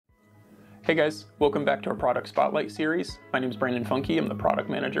Hey guys, welcome back to our product spotlight series. My name is Brandon Funke, I'm the product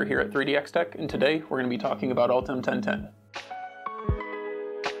manager here at 3DX Tech, and today we're going to be talking about Ultem 1010.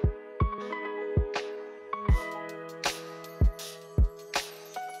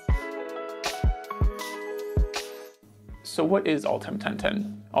 So what is Ultem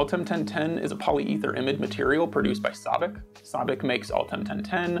 1010? Ultem 1010 is a polyether imide material produced by Sabic. Sabic makes Ultem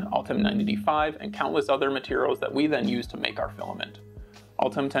 1010, Ultem 985, and countless other materials that we then use to make our filament.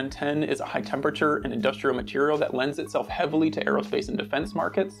 Ultem 1010 is a high temperature and industrial material that lends itself heavily to aerospace and defense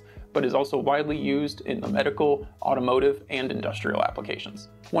markets, but is also widely used in the medical, automotive, and industrial applications.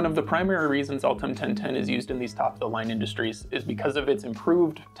 One of the primary reasons Ultem 1010 is used in these top-of-the-line industries is because of its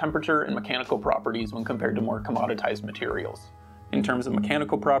improved temperature and mechanical properties when compared to more commoditized materials. In terms of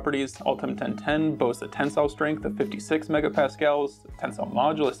mechanical properties, Ultem 1010 boasts a tensile strength of 56 megapascals, a tensile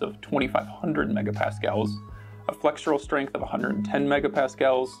modulus of 2500 megapascals, a flexural strength of 110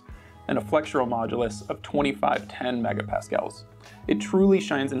 megapascals, and a flexural modulus of 2510 megapascals. It truly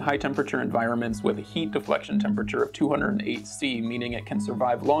shines in high temperature environments with a heat deflection temperature of 208 C, meaning it can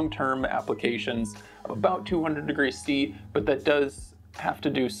survive long-term applications of about 200 degrees C, but that does have to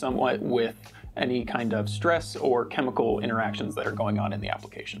do somewhat with any kind of stress or chemical interactions that are going on in the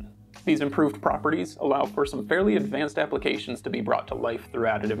application. These improved properties allow for some fairly advanced applications to be brought to life through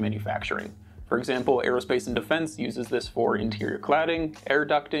additive manufacturing. For example, aerospace and defense uses this for interior cladding, air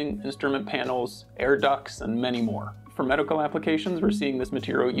ducting, instrument panels, air ducts, and many more. For medical applications, we're seeing this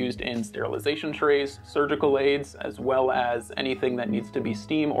material used in sterilization trays, surgical aids, as well as anything that needs to be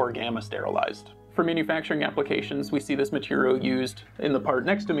steam or gamma sterilized. For manufacturing applications, we see this material used in the part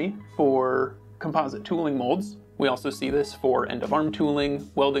next to me for composite tooling molds. We also see this for end-of-arm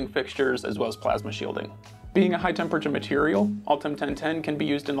tooling, welding fixtures, as well as plasma shielding. Being a high temperature material, Ultem 1010 can be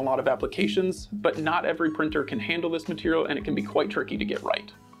used in a lot of applications, but not every printer can handle this material and it can be quite tricky to get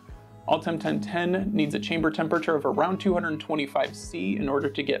right. Ultem 1010 needs a chamber temperature of around 225 C in order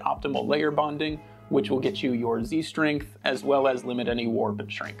to get optimal layer bonding, which will get you your Z strength as well as limit any warp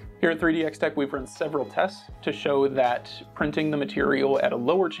and shrink. Here at 3DX Tech, we've run several tests to show that printing the material at a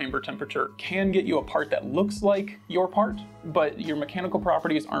lower chamber temperature can get you a part that looks like your part, but your mechanical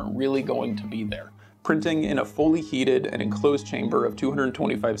properties aren't really going to be there. Printing in a fully heated and enclosed chamber of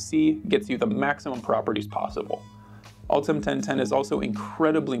 225 C gets you the maximum properties possible. Ultem 1010 is also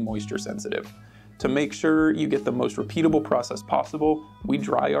incredibly moisture sensitive. To make sure you get the most repeatable process possible, we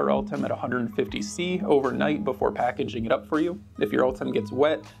dry our Ultem at 150 C overnight before packaging it up for you. If your Ultem gets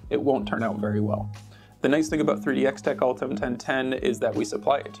wet, it won't turn out very well. The nice thing about 3DX Tech Ultem 1010 is that we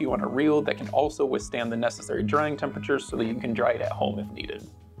supply it to you on a reel that can also withstand the necessary drying temperatures so that you can dry it at home if needed.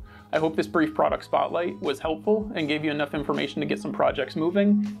 I hope this brief product spotlight was helpful and gave you enough information to get some projects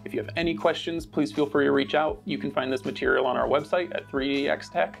moving. If you have any questions, please feel free to reach out. You can find this material on our website at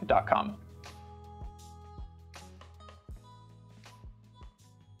 3dxtech.com.